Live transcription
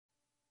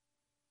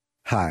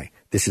Hi,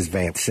 this is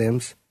Vance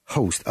Sims,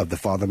 host of the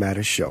Father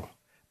Matters Show.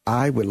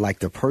 I would like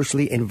to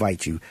personally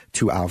invite you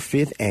to our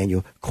 5th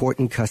annual Court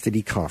and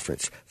Custody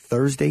Conference,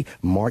 Thursday,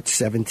 March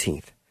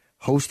 17th,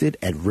 hosted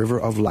at River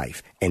of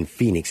Life in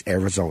Phoenix,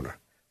 Arizona.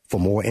 For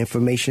more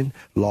information,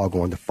 log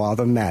on to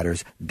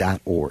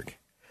fathermatters.org.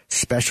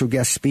 Special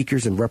guest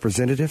speakers and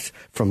representatives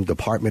from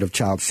Department of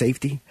Child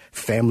Safety,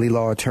 family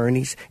law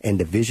attorneys, and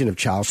Division of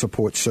Child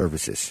Support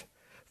Services.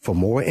 For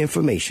more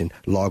information,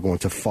 log on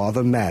to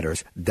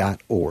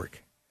fathermatters.org.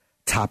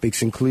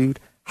 Topics include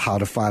how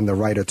to find the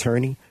right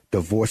attorney,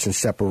 divorce and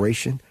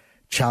separation,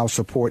 child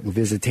support and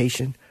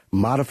visitation,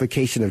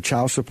 modification of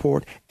child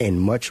support,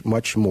 and much,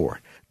 much more.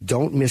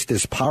 Don't miss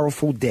this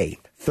powerful day,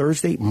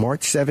 Thursday,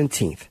 March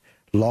 17th.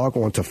 Log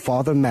on to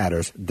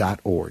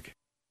fathermatters.org.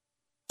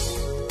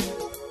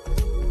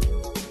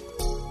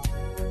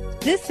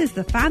 This is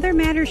the Father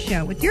Matters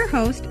Show with your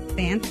host,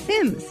 Vance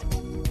Sims.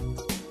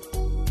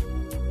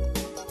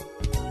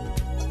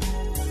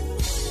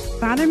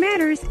 Father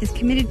Matters is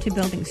committed to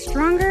building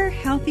stronger,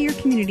 healthier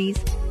communities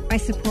by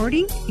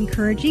supporting,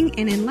 encouraging,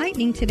 and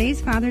enlightening today's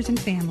fathers and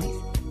families.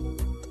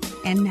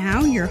 And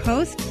now, your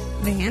host,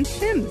 Vance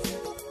Sims.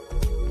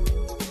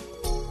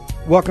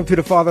 Welcome to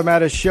the Father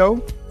Matters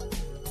Show.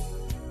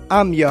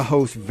 I'm your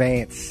host,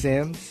 Vance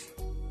Sims.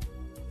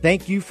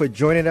 Thank you for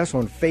joining us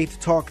on Faith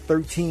Talk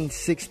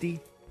 1360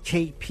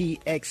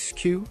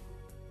 KPXQ.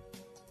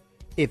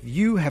 If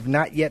you have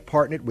not yet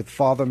partnered with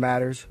Father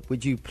Matters,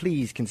 would you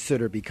please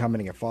consider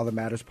becoming a Father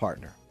Matters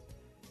partner?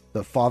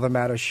 The Father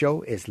Matters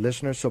Show is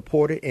listener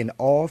supported, and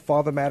all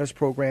Father Matters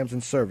programs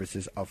and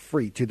services are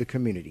free to the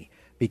community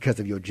because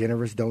of your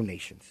generous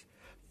donations.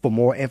 For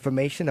more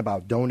information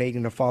about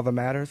donating to Father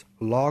Matters,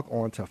 log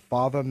on to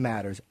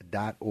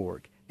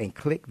fathermatters.org and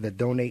click the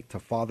Donate to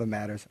Father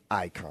Matters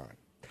icon.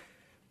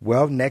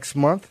 Well, next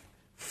month,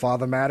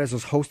 Father Matters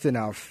is hosting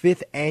our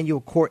 5th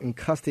annual Court and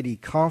Custody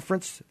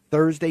Conference,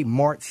 Thursday,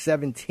 March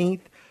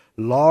 17th.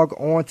 Log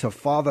on to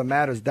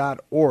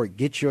fathermatters.org.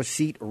 Get your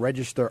seat,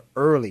 register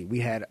early. We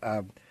had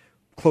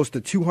close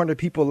to 200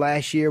 people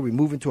last year. We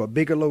moved into a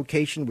bigger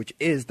location, which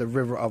is the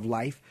River of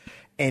Life.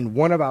 And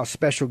one of our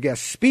special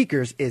guest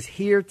speakers is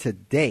here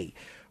today.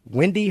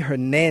 Wendy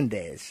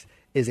Hernandez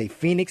is a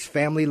Phoenix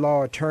family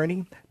law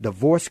attorney,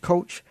 divorce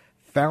coach,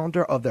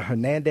 founder of the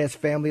Hernandez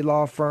Family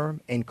Law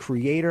Firm, and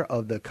creator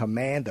of the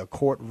Command the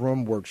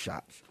Courtroom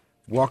workshops.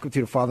 Welcome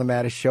to the Father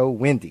Matters Show,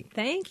 Wendy.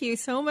 Thank you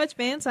so much,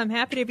 Vance. I'm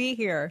happy to be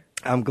here.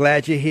 I'm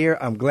glad you're here.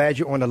 I'm glad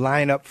you're on the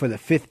lineup for the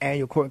 5th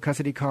annual Court and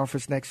Custody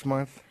Conference next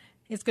month.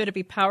 It's going to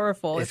be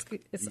powerful. It's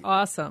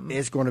awesome.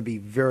 It's going to be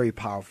very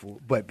powerful.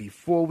 But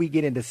before we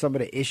get into some of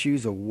the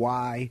issues of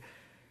why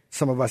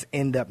some of us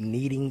end up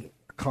needing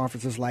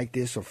conferences like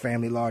this or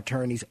family law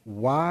attorneys,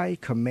 why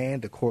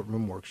Command the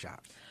Courtroom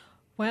workshops?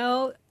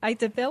 Well, I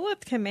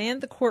developed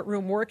Command the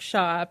Courtroom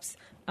workshops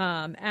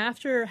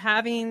after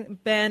having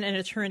been an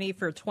attorney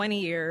for 20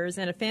 years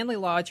and a family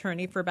law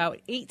attorney for about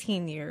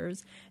 18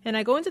 years. And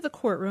I go into the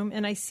courtroom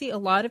and I see a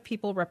lot of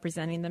people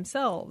representing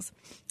themselves.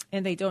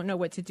 And they don't know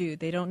what to do.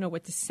 They don't know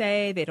what to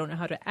say. They don't know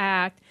how to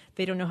act.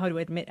 They don't know how to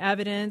admit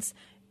evidence.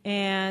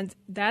 And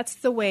that's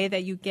the way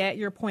that you get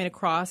your point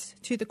across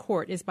to the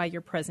court, is by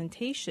your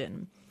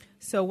presentation.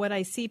 So what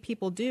I see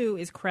people do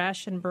is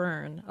crash and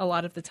burn a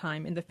lot of the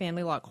time in the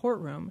family law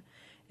courtroom.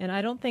 And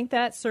I don't think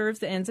that serves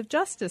the ends of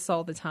justice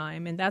all the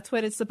time. And that's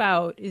what it's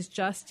about, is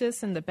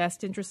justice and the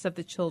best interests of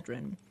the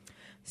children.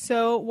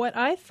 So what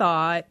I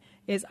thought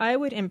is I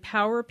would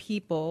empower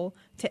people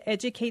to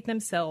educate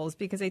themselves,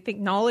 because I think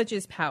knowledge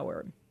is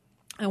power.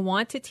 I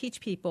want to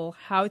teach people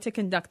how to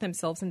conduct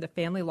themselves in the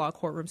family law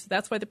courtroom. So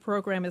that's why the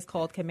program is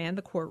called Command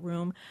the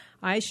Courtroom.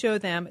 I show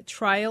them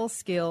trial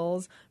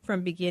skills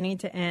from beginning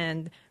to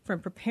end,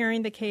 from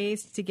preparing the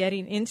case to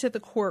getting into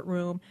the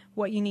courtroom,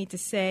 what you need to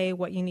say,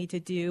 what you need to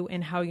do,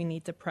 and how you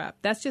need to prep.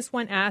 That's just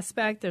one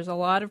aspect. There's a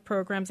lot of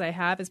programs I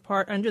have as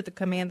part under the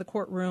Command the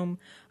Courtroom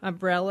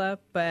umbrella,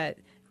 but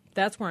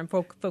that's where I'm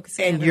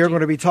focusing. And you're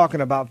going to be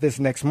talking about this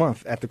next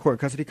month at the Court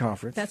Custody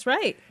Conference. That's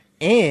right.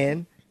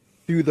 And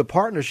through the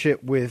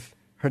partnership with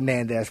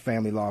Hernandez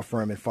Family Law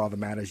Firm and Father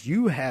Matters,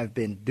 you have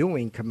been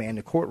doing Command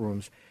the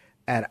Courtrooms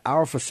at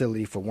our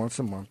facility for once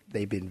a month.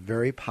 They've been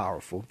very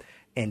powerful.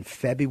 And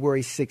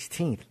February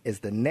 16th is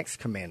the next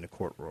Command the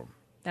Courtroom.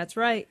 That's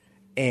right.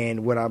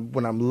 And what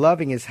I'm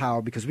loving is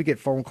how, because we get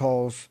phone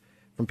calls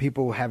from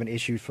people having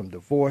issues from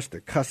divorce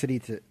to custody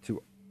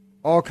to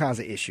all kinds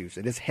of issues.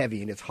 And it's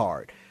heavy and it's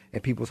hard.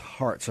 And people's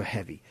hearts are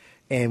heavy.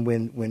 And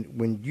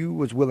when you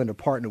was willing to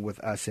partner with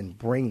us and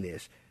bring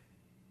this,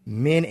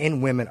 men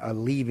and women are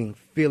leaving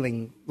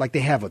feeling like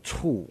they have a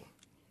tool.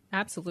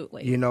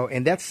 Absolutely. You know,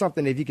 and that's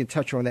something, if you can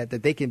touch on that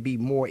they can be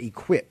more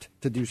equipped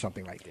to do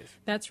something like this.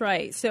 That's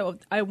right. So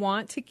I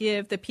want to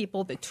give the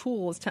people the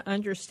tools to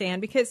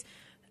understand, because,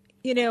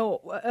 you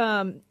know,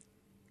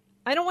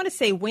 I don't want to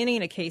say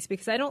winning a case,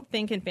 because I don't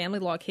think in family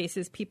law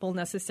cases people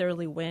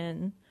necessarily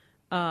win.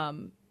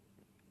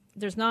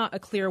 There's not a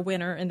clear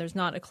winner and there's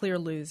not a clear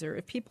loser.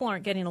 If people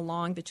aren't getting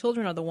along, the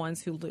children are the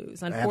ones who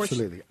lose.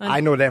 Absolutely. I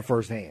know that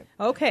firsthand.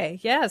 Okay.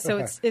 Yeah. So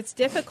it's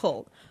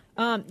difficult.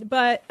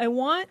 But I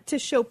want to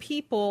show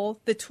people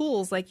the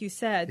tools, like you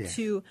said,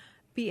 to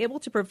be able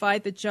to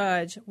provide the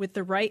judge with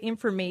the right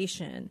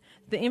information,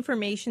 the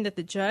information that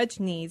the judge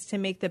needs to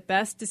make the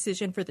best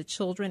decision for the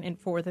children and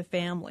for the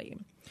family.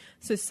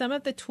 So some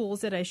of the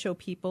tools that I show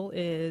people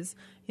is,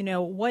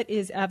 what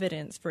is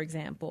evidence, for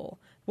example?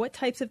 What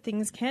types of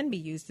things can be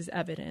used as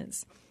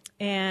evidence?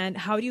 And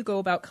how do you go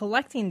about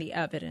collecting the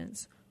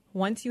evidence?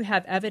 Once you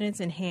have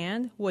evidence in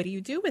hand, what do you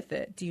do with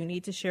it? Do you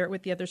need to share it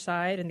with the other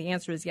side? And the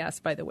answer is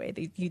yes, by the way.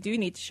 You do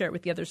need to share it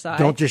with the other side.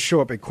 Don't just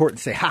show up in court and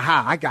say,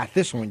 ha, I got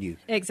this on you.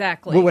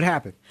 Exactly. What would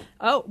happen?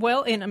 Oh,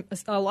 well, in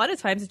a lot of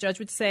times the judge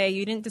would say,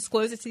 you didn't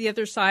disclose it to the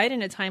other side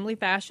in a timely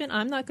fashion.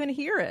 I'm not going to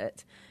hear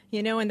it.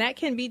 And that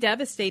can be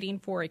devastating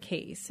for a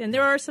case. And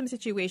there are some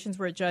situations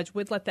where a judge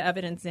would let the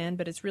evidence in,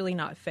 but it's really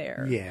not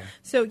fair. Yeah.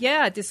 So,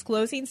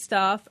 disclosing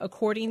stuff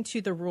according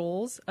to the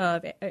rules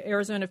of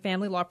Arizona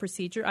family law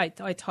procedure. I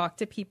talk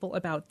to people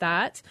about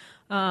that.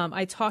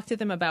 I talk to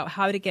them about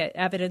how to get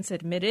evidence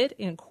admitted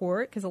in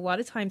court, because a lot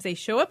of times they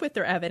show up with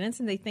their evidence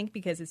and they think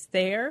because it's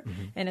there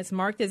and it's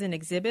marked as an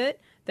exhibit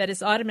that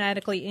it's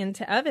automatically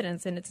into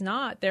evidence, and it's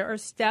not. There are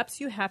steps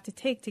you have to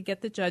take to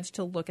get the judge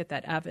to look at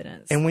that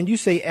evidence. And when you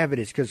say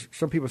evidence, because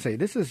some people say,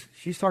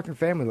 she's talking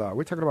family law,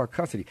 we're talking about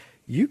custody.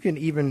 You can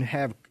even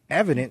have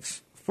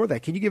evidence for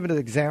that. Can you give an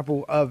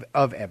example of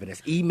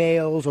evidence?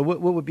 Emails, or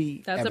what would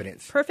be evidence?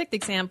 That's a perfect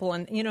example,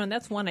 and and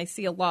that's one I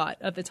see a lot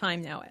of the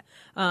time now.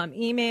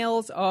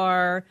 Emails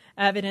are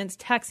evidence.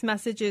 Text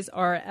messages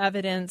are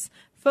evidence.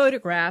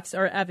 Photographs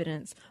are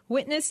evidence.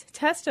 Witness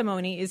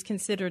testimony is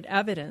considered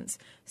evidence.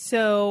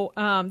 So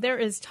there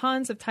is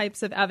tons of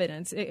types of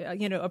evidence.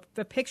 A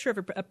picture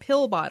of a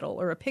pill bottle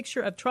or a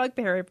picture of drug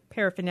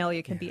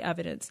paraphernalia can be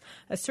evidence.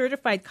 A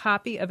certified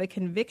copy of a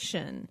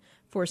conviction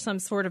for some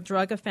sort of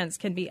drug offense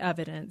can be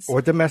evidence.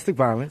 Or domestic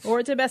violence.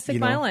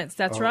 Violence.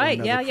 That's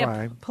right.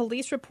 Crime.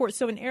 Police reports.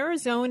 So in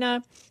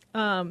Arizona,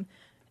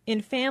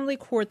 in family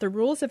court, the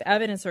rules of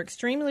evidence are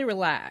extremely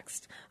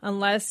relaxed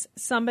unless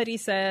somebody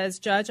says,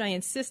 Judge, I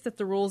insist that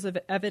the rules of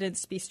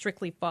evidence be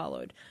strictly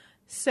followed.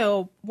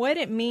 So what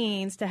it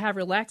means to have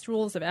relaxed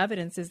rules of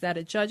evidence is that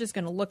a judge is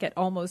going to look at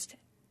almost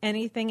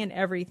anything and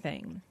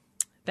everything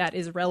that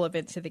is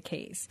relevant to the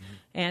case.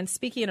 And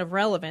speaking of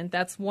relevant,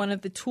 that's one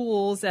of the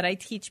tools that I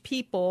teach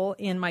people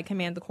in my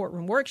Command the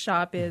Courtroom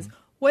workshop is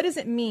what does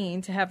it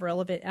mean to have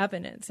relevant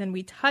evidence? And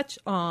we touch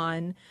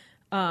on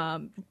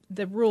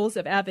the rules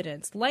of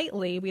evidence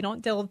lightly. We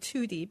don't delve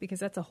too deep because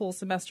that's a whole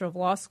semester of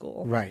law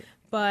school. Right.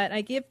 But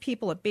I give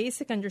people a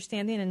basic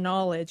understanding and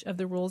knowledge of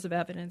the rules of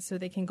evidence so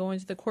they can go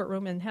into the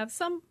courtroom and have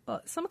some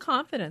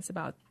confidence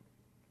about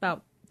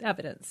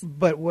evidence.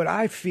 But what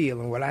I feel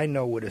and what I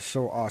know what is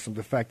so awesome,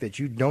 the fact that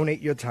you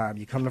donate your time,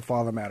 you come to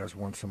Father Matters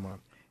once a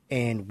month,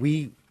 and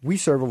we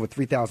serve over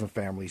 3,000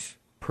 families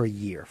per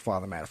year,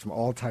 Father Matters, from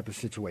all types of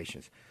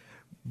situations.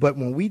 But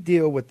when we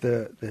deal with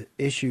the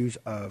issues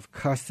of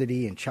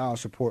custody and child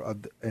support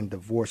and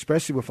divorce,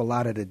 especially with a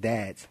lot of the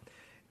dads,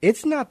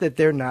 it's not that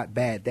they're not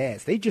bad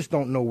dads. They just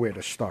don't know where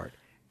to start.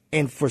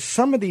 And for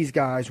some of these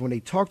guys, when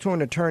they talk to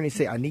an attorney and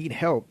say, I need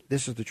help,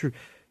 this is the truth,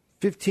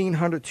 $1,500,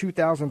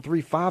 $2,000,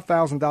 $3,000,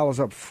 $5,000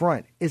 up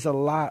front is a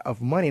lot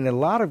of money. And a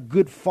lot of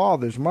good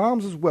fathers,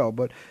 moms as well,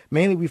 but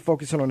mainly we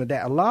focus on the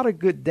dad. A lot of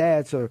good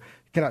dads are,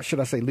 should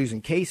I say,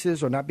 losing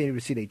cases or not being able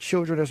to see their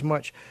children as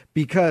much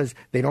because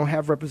they don't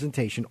have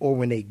representation, or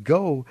when they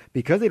go,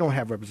 because they don't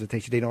have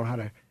representation, they don't know how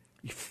to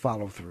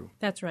follow through.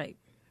 That's right.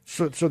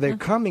 So they're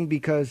coming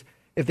because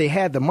if they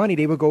had the money,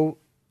 they would go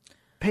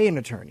pay an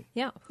attorney.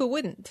 Yeah, who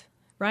wouldn't?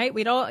 Right?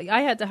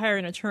 I had to hire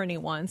an attorney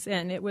once,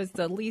 and it was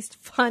the least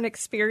fun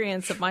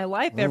experience of my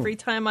life. Every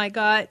time I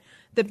got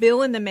the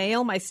bill in the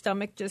mail, my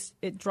stomach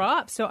it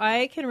dropped. So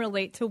I can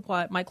relate to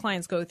what my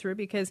clients go through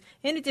because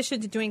in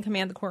addition to doing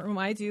Command the Courtroom,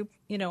 I do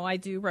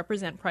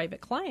represent private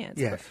clients.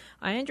 Yes.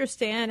 I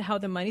understand how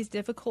the money's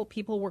difficult.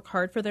 People work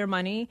hard for their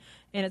money,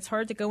 and it's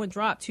hard to go and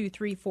drop $2,000,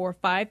 $3,000,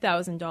 $4,000,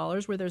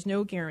 $5,000 where there's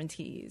no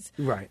guarantees.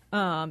 Right.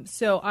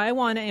 So I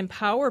want to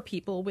empower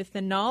people with the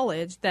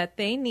knowledge that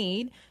they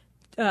need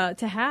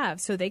to have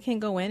so they can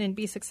go in and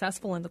be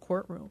successful in the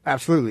courtroom.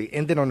 Absolutely.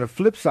 And then on the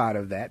flip side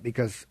of that,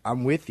 because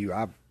I'm with you,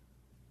 I've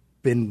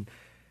been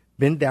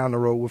down the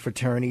road with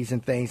attorneys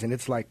and things, and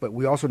it's like, but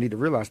we also need to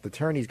realize the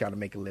attorneys got to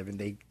make a living.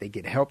 They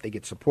get help, they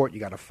get support. You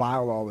got to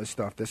file all this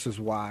stuff. This is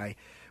why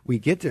we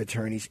get to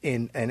attorneys.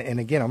 And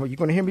again, you're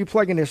going to hear me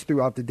plugging this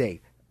throughout the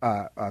day,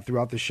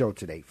 throughout the show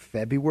today,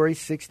 February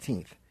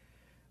 16th.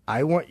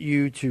 I want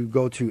you to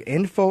go to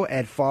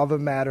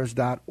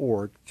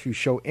info@fathermatters.org to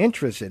show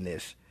interest in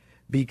this.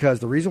 Because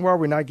the reason why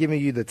we're not giving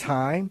you the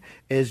time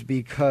is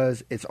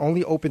because it's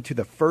only open to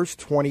the first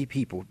 20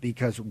 people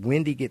because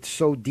Wendy gets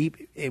so deep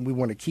and we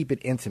want to keep it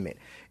intimate.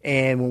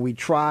 And when we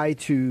try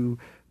to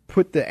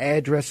put the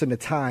address and the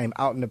time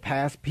out in the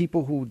past,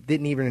 people who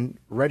didn't even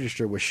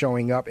register were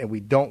showing up, and we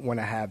don't want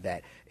to have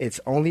that.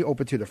 It's only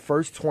open to the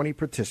first 20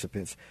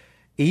 participants.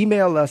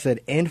 Email us at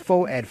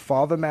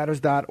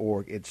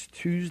info@fathermatters.org. It's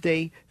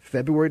Tuesday,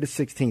 February the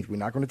 16th. We're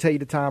not going to tell you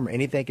the time or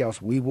anything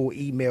else. We will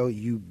email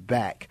you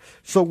back.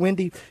 So,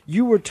 Wendy,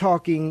 you were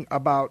talking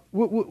about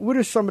what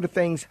are some of the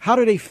things, how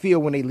do they feel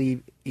when they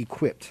leave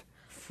equipped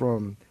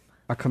from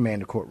a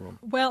command courtroom?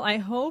 Well, I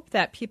hope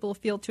that people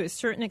feel to a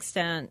certain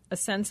extent a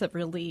sense of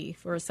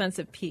relief or a sense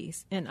of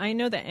peace. And I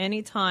know that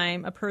any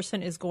time a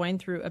person is going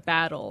through a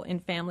battle in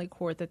family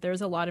court, that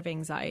there's a lot of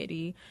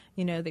anxiety.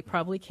 You know, they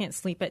probably can't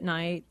sleep at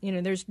night. You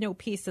know, there's no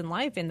peace in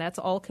life, and that's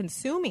all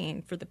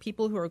consuming for the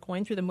people who are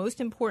going through the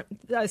most important,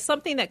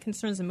 something that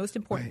concerns the most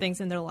important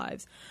things in their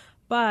lives.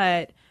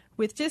 But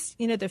with just,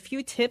 you know, the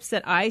few tips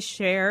that I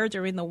share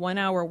during the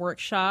 1-hour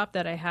workshop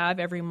that I have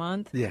every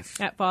month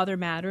at Father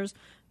Matters,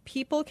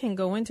 people can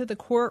go into the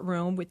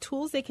courtroom with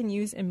tools they can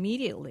use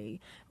immediately.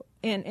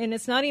 And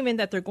it's not even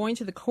that they're going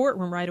to the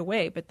courtroom right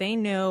away, but they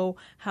know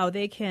how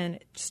they can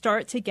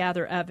start to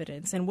gather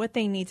evidence and what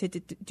they need to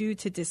do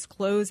to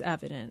disclose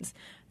evidence.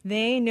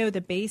 They know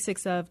the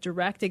basics of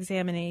direct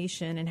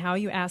examination and how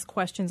you ask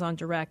questions on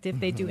direct if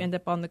they do end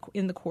up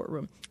in the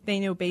courtroom. They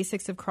know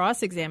basics of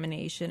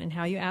cross-examination and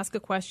how you ask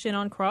a question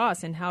on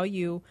cross and how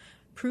you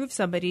prove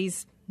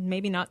somebody's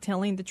maybe not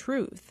telling the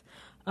truth.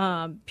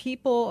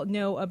 People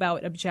know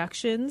about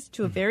objections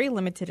to a very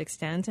limited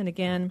extent. And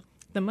again,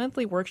 the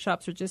monthly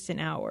workshops are just an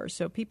hour,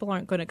 so people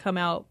aren't going to come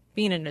out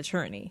being an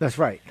attorney. That's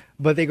right.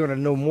 But they're going to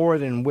know more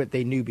than what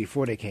they knew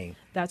before they came.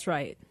 That's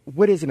right.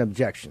 What is an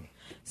objection?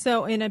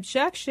 So an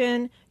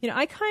objection, you know,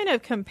 I kind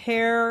of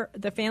compare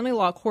the family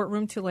law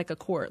courtroom to like a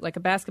court, like a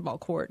basketball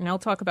court. And I'll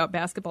talk about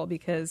basketball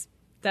because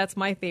that's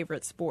my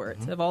favorite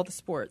sport of all the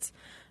sports.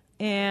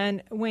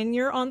 And when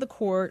you're on the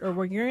court or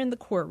when you're in the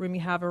courtroom,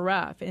 you have a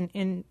ref. And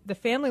in the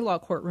family law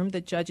courtroom,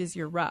 the judge is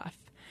your ref.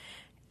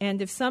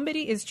 And if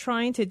somebody is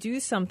trying to do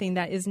something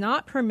that is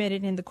not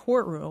permitted in the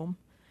courtroom,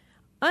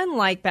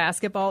 unlike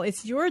basketball,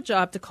 it's your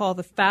job to call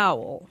the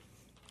foul.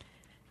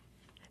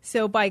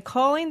 So by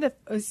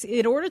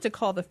in order to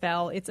call the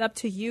foul, it's up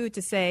to you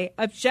to say,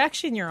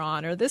 objection, Your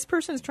Honor. This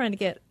person is trying to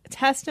get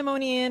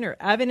testimony in or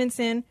evidence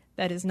in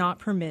that is not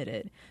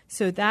permitted.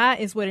 So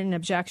that is what an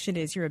objection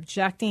is. You're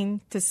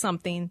objecting to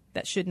something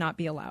that should not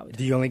be allowed.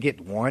 Do you only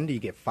get one? Do you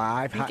get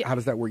five? How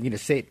does that work? You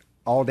just say it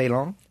all day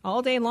long?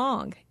 All day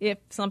long if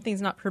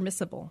something's not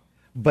permissible.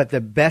 But the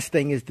best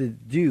thing is to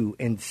do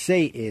and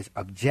say is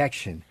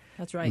objection.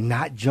 That's right.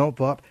 Not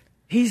jump up.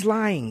 He's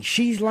lying.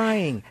 She's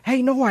lying.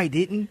 Hey, no, I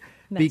didn't.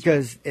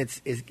 Because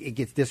it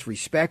gets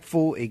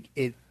disrespectful.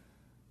 It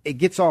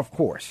gets off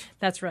course.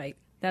 That's right.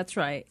 That's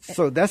right.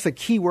 So that's a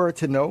key word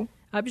to know.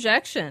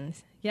 Objection.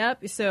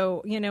 Yep.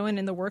 So, you know, and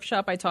in the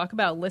workshop I talk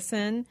about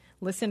listen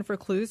for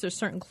clues. There's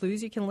certain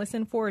clues you can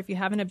listen for. If you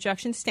have an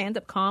objection, stand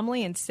up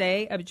calmly and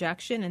say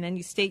objection, and then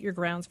you state your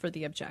grounds for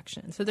the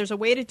objection. So there's a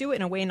way to do it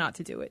and a way not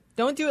to do it.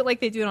 Don't do it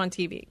like they do it on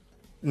TV.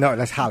 No,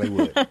 that's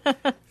Hollywood.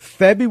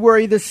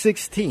 February the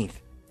 16th.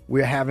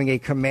 We're having a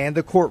command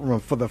the courtroom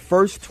for the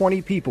first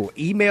 20 people.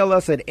 Email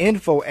us at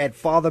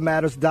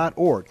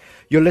info@fathermatters.org.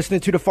 You're listening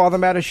to the Father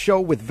Matters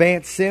Show with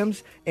Vance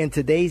Sims, and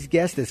today's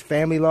guest is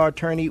family law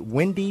attorney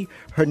Wendy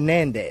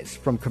Hernandez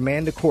from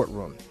Command the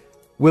Courtroom.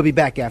 We'll be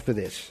back after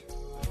this.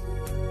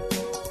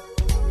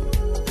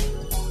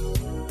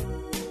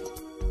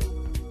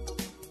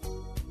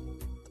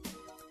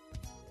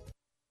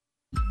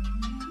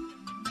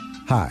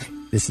 Hi,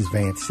 this is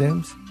Vance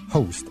Sims,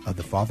 host of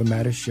the Father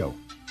Matters Show.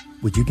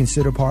 Would you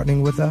consider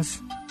partnering with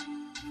us?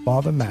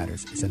 Father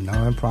Matters is a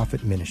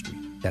nonprofit ministry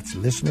that's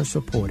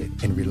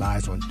listener-supported and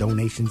relies on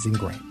donations and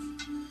grants.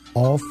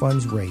 All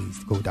funds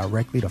raised go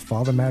directly to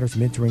Father Matters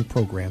mentoring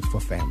programs for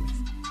families,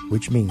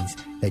 which means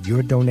that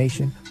your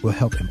donation will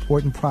help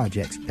important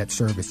projects that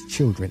service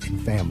children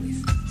and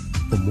families.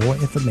 For more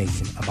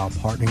information about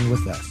partnering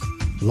with us,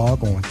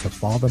 log on to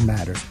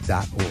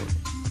fathermatters.org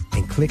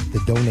and click the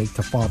Donate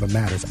to Father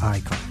Matters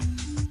icon.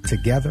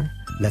 Together,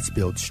 let's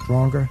build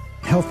stronger,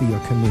 healthier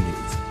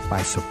communities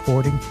by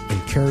supporting,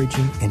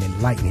 encouraging, and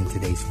enlightening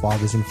today's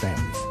fathers and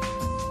families.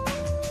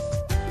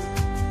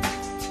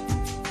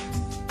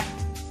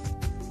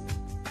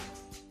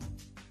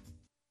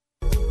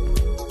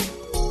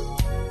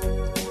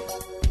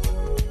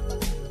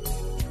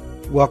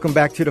 Welcome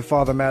back to the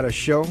Father Matters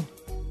Show.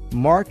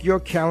 Mark your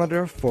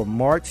calendar for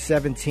March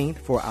 17th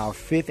for our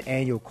 5th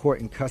annual Court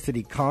and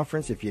Custody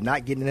Conference. If you're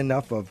not getting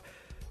enough of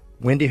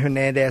Wendy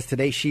Hernandez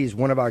today, she is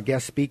one of our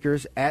guest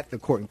speakers at the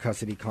Court and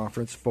Custody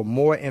Conference. For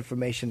more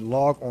information,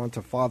 log on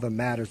to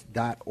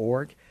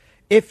fathermatters.org.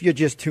 If you're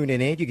just tuning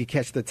in, you can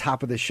catch the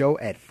top of the show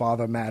at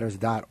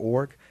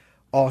fathermatters.org.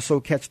 Also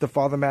catch the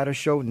Father Matters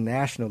Show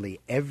nationally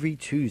every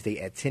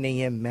Tuesday at 10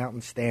 a.m.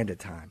 Mountain Standard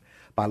Time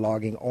by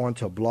logging on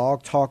to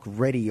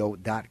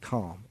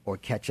blogtalkradio.com or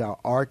catch our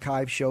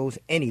archive shows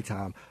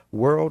anytime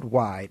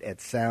worldwide at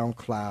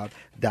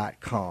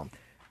soundcloud.com.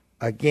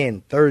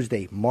 Again,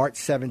 Thursday, March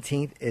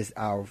 17th is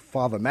our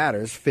Father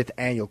Matters 5th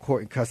Annual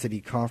Court and Custody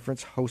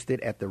Conference hosted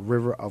at the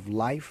River of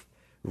Life.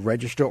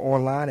 Register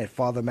online at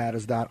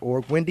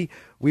fathermatters.org. Wendy,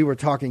 we were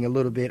talking a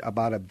little bit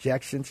about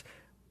objections.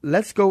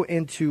 let's go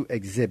into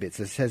exhibits.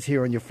 It says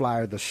here on your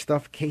flyer, the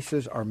stuff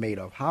cases are made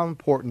of. How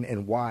important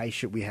and why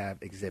should we have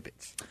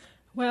exhibits?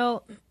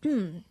 Well,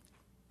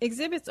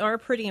 exhibits are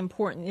pretty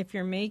important if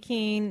you're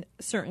making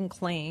certain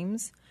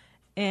claims,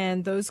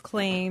 and those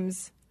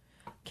claims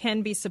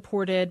can be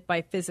supported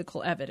by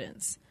physical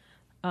evidence.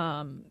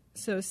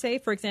 So say,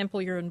 for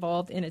example, you're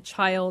involved in a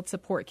child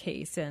support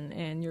case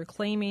and you're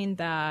claiming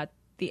that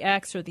the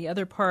ex or the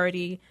other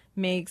party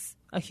makes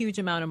a huge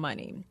amount of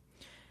money.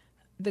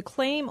 The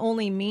claim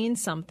only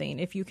means something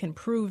if you can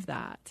prove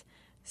that.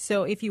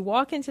 So if you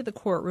walk into the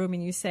courtroom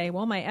and you say,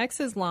 well, my ex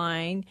is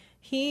lying,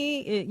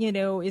 he,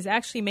 is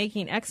actually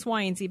making X,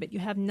 Y, and Z, but you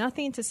have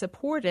nothing to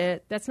support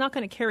it, that's not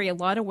going to carry a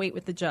lot of weight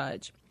with the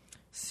judge.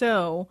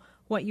 So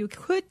what you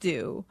could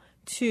do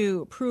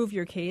to prove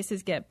your case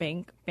is get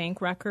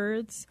bank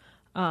records.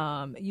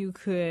 You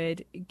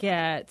could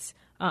get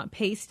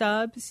pay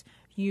stubs.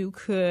 You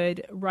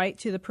could write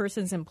to the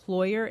person's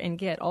employer and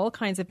get all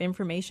kinds of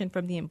information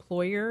from the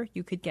employer.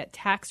 You could get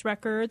tax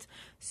records.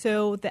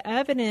 So the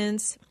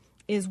evidence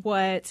is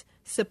what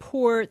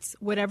supports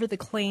whatever the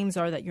claims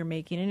are that you're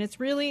making. And it's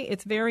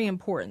very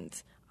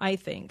important, I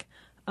think.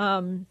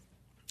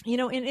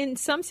 In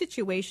some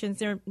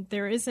situations,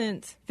 there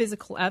isn't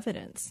physical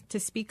evidence to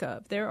speak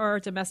of. There are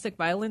domestic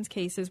violence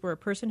cases where a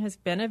person has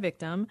been a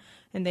victim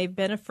and they've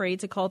been afraid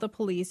to call the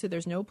police, so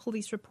there's no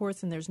police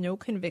reports and there's no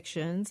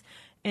convictions.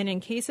 And in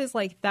cases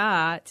like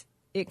that,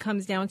 it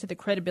comes down to the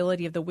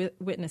credibility of the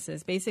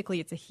witnesses. Basically,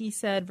 it's a he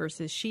said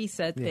versus she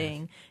said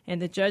thing, and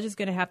the judge is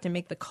going to have to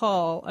make the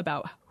call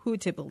about who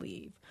to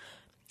believe.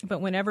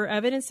 But whenever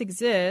evidence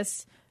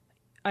exists,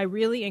 I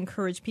really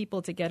encourage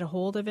people to get a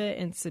hold of it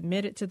and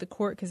submit it to the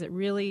court because it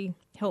really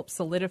helps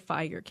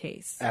solidify your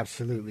case.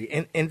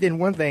 Absolutely. And then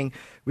one thing,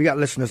 we got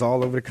listeners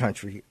all over the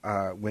country.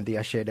 Wendy,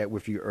 I shared that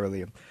with you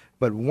earlier.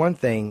 But one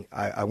thing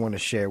I want to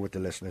share with the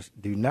listeners,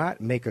 do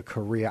not make a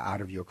career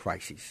out of your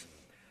crises.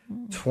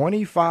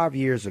 25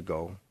 years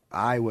ago,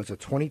 I was a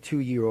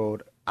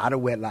 22-year-old out of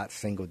wedlock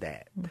single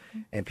dad.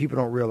 And people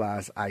don't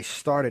realize I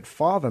started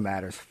Father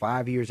Matters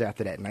 5 years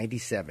after that,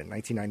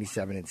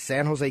 1997, in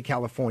San Jose,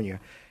 California,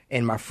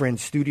 in my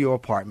friend's studio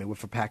apartment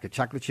with a pack of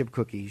chocolate chip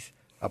cookies,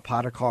 a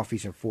pot of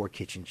coffees, and 4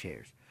 kitchen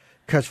chairs.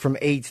 Because from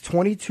age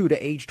 22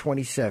 to age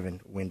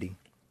 27, Wendy,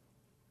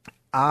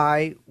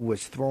 I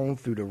was thrown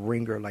through the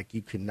ringer like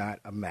you could not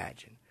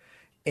imagine.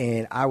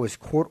 And I was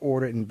court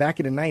ordered. And back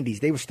in the 90s,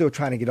 they were still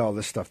trying to get all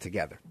this stuff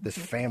together, this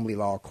family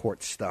law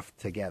court stuff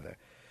together.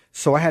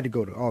 So I had to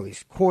go to all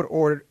these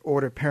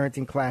court-ordered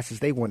parenting classes.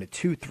 They wanted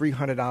 $200,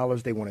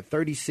 $300. They wanted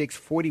 36,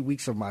 40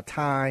 weeks of my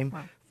time,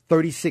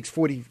 36,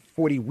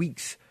 40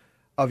 weeks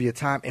of your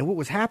time. And what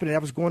was happening, I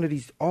was going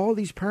to all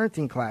these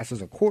parenting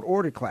classes and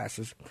court-ordered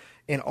classes,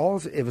 and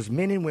it was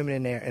men and women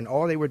in there, and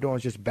all they were doing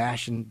was just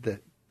bashing the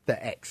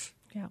ex,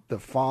 the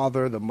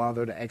father, the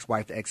mother, the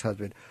ex-wife, the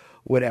ex-husband,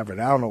 whatever.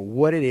 And I don't know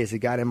what it is. It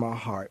got in my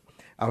heart.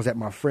 I was at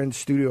my friend's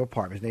studio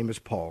apartment. His name is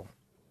Paul.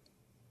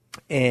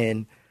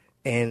 And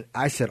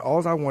I said,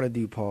 all I want to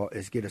do, Paul,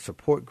 is get a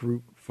support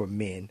group for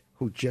men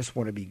who just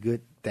want to be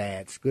good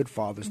dads, good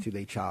fathers to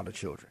their child or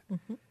children.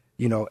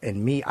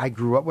 And me, I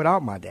grew up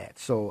without my dad.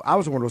 So I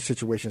was in one of those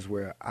situations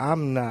where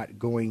I'm not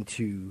going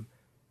to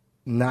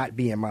not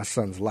be in my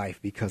son's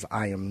life because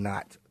I am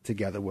not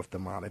together with the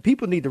mom. And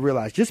people need to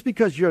realize just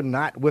because you're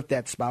not with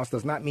that spouse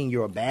does not mean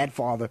you're a bad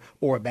father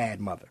or a bad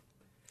mother.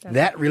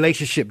 That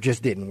relationship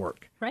just didn't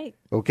work. Right.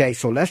 Okay,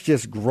 so let's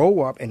just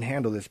grow up and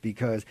handle this,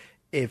 because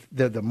if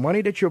the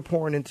money that you're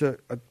pouring into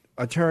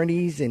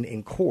attorneys and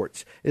in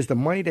courts is the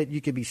money that you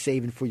could be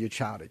saving for your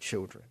child or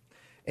children.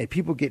 And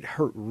people get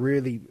hurt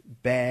really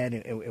bad,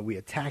 and we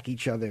attack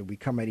each other, and we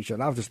come at each other.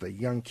 And I was just a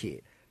young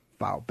kid,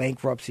 filed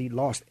bankruptcy,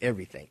 lost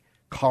everything,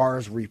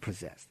 cars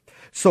repossessed.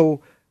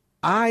 So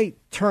I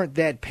turned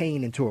that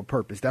pain into a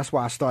purpose. That's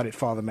why I started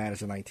Father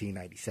Matters in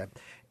 1997.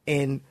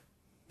 And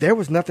there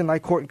was nothing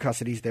like court and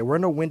custodies. There were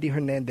no Wendy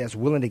Hernandez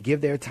willing to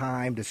give their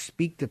time to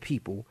speak to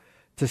people,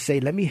 to say,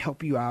 let me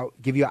help you out,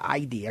 give you an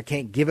idea. I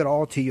can't give it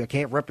all to you. I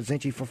can't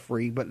represent you for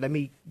free, but let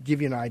me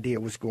give you an idea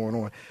of what's going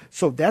on.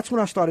 So that's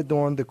when I started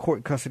doing the court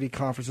and custody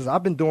conferences.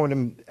 I've been doing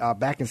them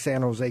back in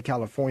San Jose,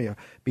 California,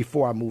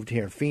 before I moved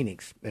here in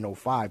Phoenix in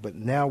 2005, but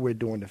now we're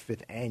doing the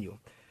 5th annual.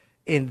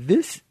 And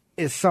this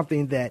is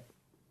something that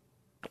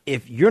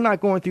if you're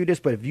not going through this,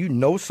 but if you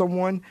know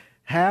someone,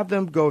 have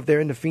them go if they're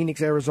in the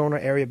Phoenix, Arizona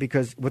area,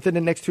 because within the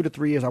next 2 to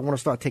 3 years, I want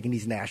to start taking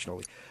these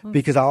nationally.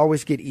 Because I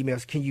always get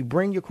emails, can you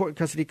bring your court and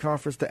custody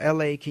conference to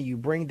L.A.? Can you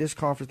bring this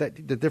conference,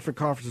 the different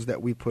conferences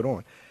that we put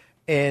on?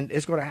 And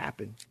it's going to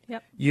happen.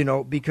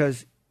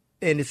 Because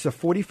it's a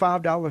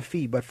 $45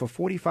 fee, but for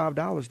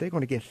 $45, they're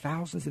going to get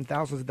thousands and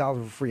thousands of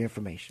dollars of free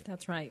information.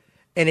 That's right.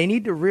 And they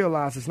need to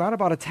realize it's not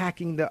about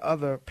attacking the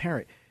other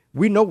parent.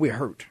 We know we're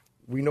hurt.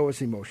 We know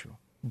it's emotional.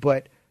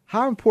 But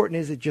how important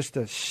is it just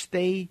to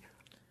stay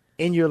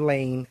in your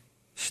lane,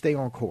 stay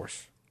on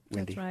course,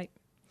 Wendy? That's right.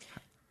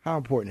 How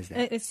important is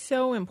that? It's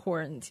so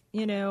important,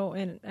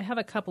 and I have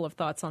a couple of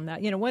thoughts on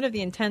that. One of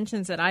the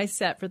intentions that I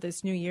set for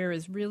this new year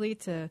is really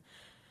to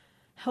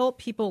help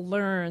people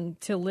learn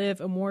to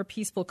live a more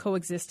peaceful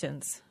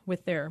coexistence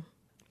with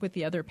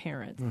the other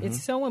parent. Mm-hmm.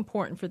 It's so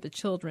important for the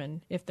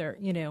children if they're,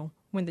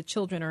 when the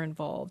children are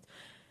involved.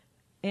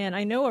 And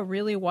I know a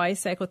really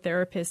wise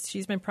psychotherapist.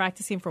 She's been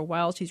practicing for a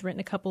while. She's written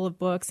a couple of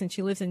books, and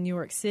she lives in New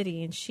York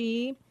City. And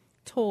she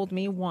told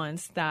me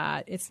once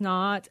that it's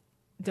not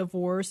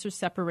divorce or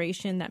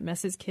separation that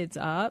messes kids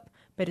up,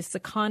 but it's the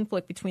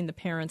conflict between the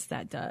parents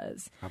that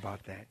does. How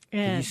about that?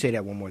 Can you say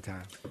that one more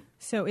time?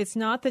 So it's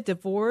not the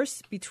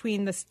divorce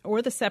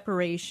or the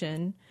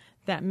separation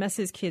that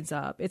messes kids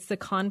up. It's the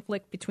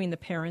conflict between the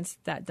parents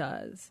that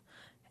does.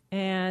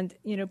 And,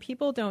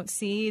 people don't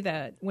see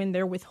that when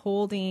they're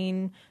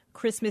withholding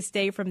Christmas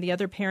Day from the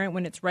other parent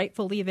when it's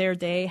rightfully their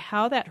day,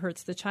 how that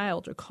hurts the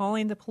child, or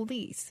calling the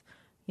police,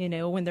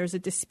 when there's a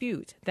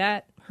dispute.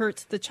 That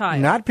hurts the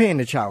child. Not paying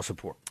the child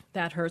support.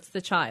 That hurts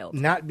the child.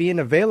 Not being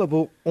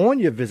available on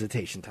your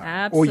visitation time.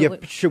 Absolutely.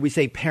 Or should we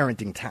say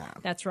parenting time.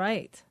 That's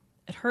right.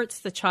 It hurts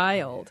the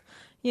child.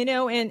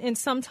 And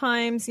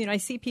sometimes, I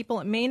see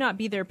people, it may not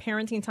be their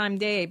parenting time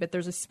day, but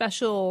there's a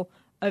special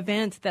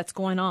event that's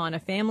going on, a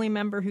family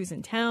member who's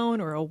in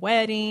town, or a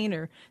wedding,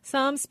 or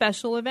some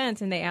special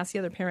event, and they ask the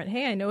other parent,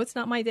 hey, I know it's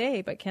not my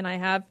day, but can I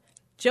have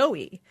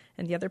Joey?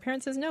 And the other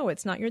parent says, no,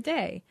 it's not your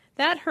day.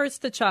 That hurts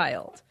the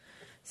child.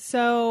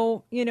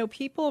 So,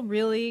 people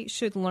really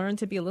should learn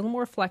to be a little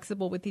more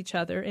flexible with each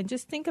other and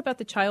just think about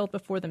the child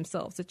before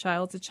themselves. A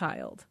child's a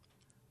child.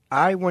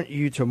 I want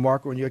you to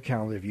mark on your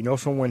calendar, if you know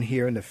someone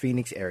here in the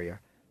Phoenix area,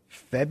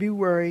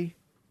 February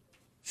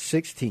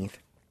 16th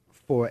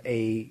for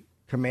a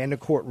Command the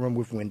Courtroom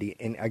with Wendy.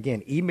 And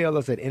again, email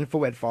us at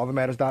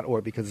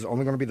info@fathermatters.org, because it's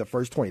only going to be the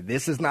first 20.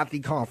 This is not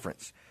the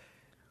conference.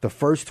 The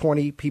first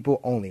 20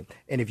 people only.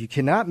 And if you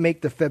cannot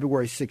make the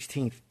February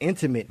 16th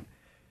intimate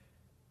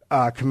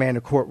Command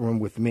the Courtroom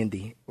with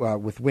Wendy,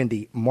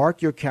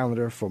 mark your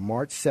calendar for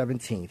March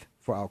 17th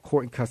for our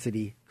Court and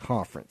Custody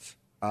Conference.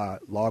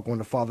 Log on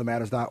to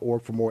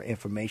fathermatters.org for more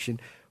information.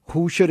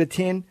 Who should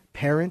attend?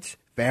 Parents,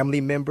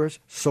 family members,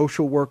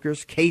 social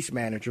workers, case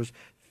managers,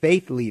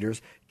 faith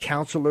leaders,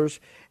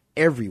 counselors,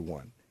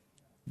 everyone.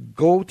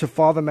 Go to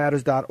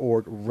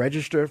fathermatters.org,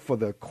 register for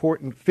the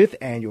 5th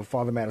annual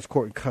Father Matters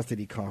Court and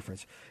Custody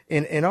Conference.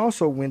 And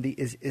also, Wendy,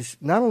 is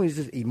not only is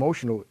this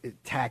emotional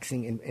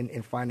taxing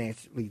and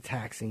financially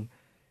taxing,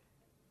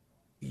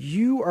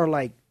 you are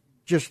like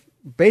just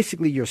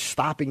basically you're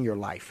stopping your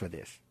life for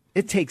this.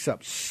 It takes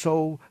up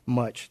so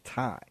much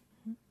time.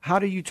 How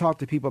do you talk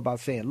to people about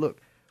saying, look,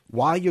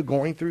 while you're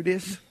going through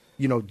this,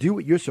 do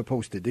what you're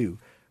supposed to do,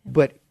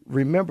 but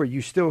remember,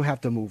 you still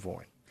have to move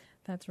on.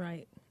 That's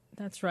right.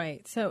 That's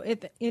right. So,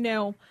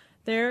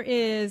 there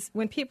is,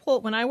 when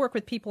I work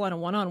with people on a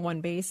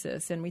one-on-one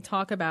basis and we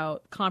talk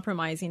about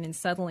compromising and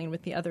settling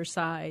with the other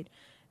side,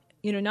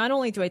 not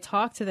only do I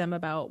talk to them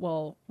about,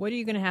 well, what are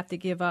you going to have to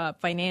give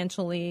up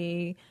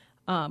financially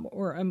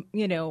or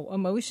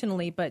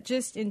emotionally, but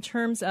just in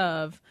terms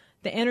of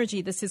the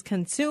energy this is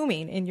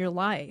consuming in your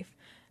life.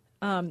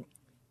 Because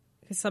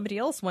somebody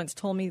else once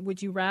told me,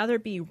 would you rather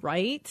be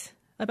right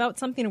about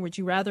something, or would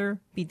you rather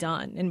be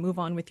done and move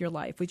on with your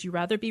life? Would you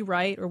rather be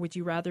right, or would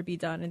you rather be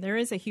done? And there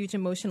is a huge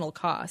emotional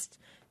cost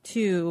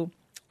to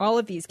all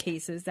of these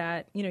cases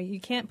that, you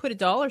can't put a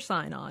dollar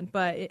sign on,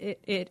 but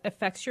it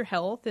affects your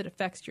health. It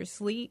affects your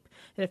sleep.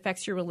 It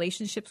affects your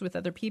relationships with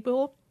other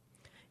people.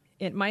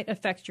 It might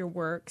affect your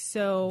work.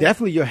 So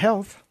definitely your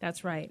health.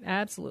 That's right.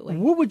 Absolutely.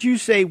 What would you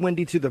say,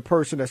 Wendy, to the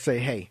person that say,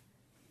 hey,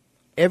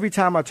 every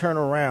time I turn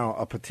around,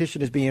 a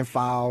petition is being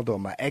filed, or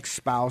my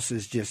ex-spouse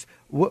is just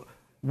what?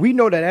 We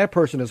know that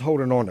person is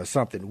holding on to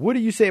something. What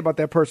do you say about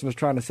that person that's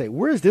trying to say,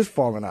 where is this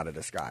falling out of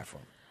the sky from?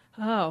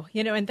 Oh,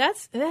 and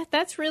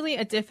that's really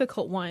a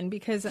difficult one,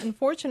 because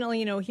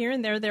unfortunately, here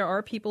and there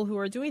are people who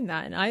are doing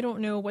that, and I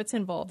don't know what's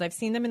involved. I've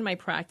seen them in my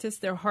practice.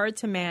 They're hard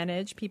to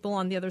manage, people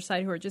on the other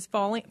side who are just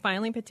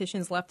filing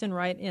petitions left and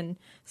right, and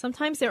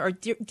sometimes there are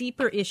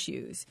deeper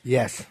issues.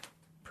 Yes.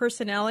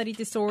 Personality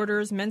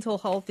disorders, mental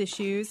health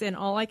issues, and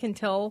all I can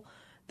tell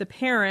the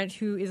parent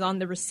who is on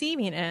the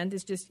receiving end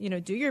is just,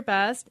 do your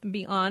best,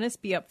 be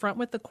honest, be upfront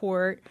with the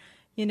court,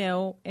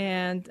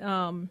 and,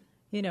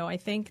 I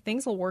think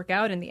things will work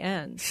out in the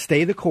end.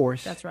 Stay the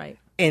course. That's right.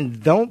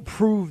 And don't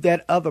prove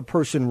that other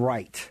person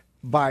right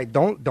by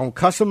don't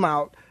cuss them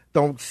out.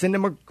 Don't send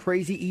them a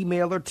crazy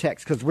email or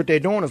text, because what they're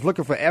doing is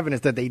looking for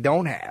evidence that they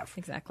don't have.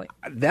 Exactly.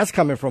 That's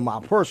coming from my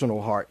personal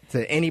heart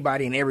to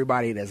anybody and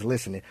everybody that's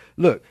listening.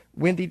 Look,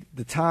 Wendy,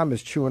 the time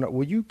is chewing up.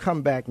 Will you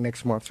come back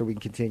next month so we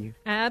can continue?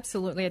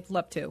 Absolutely. I'd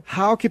love to.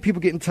 How can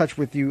people get in touch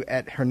with you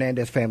at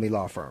Hernandez Family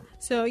Law Firm?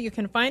 So you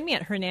can find me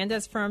at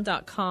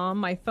hernandezfirm.com.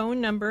 My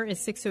phone number is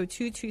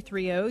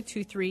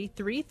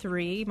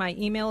 602-230-2333. My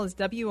email is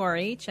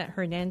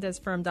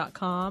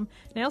wrh@hernandezfirm.com.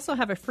 And I also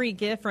have a free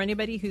gift for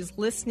anybody who's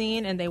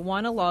listening and they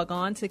want to log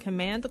on to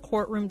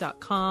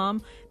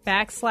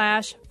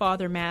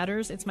commandthecourtroom.com/Father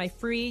Matters. It's my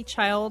free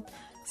child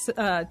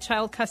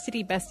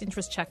custody best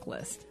interest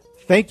checklist.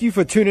 Thank you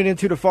for tuning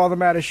into the Father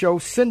Matters Show.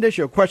 Send us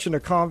your question or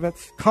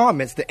comments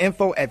to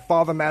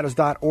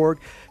info@fathermatters.org.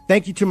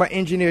 Thank you to my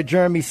engineer,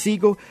 Jeremy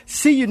Siegel.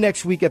 See you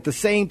next week at the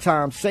same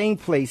time, same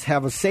place.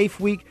 Have a safe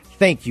week.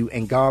 Thank you,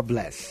 and God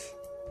bless.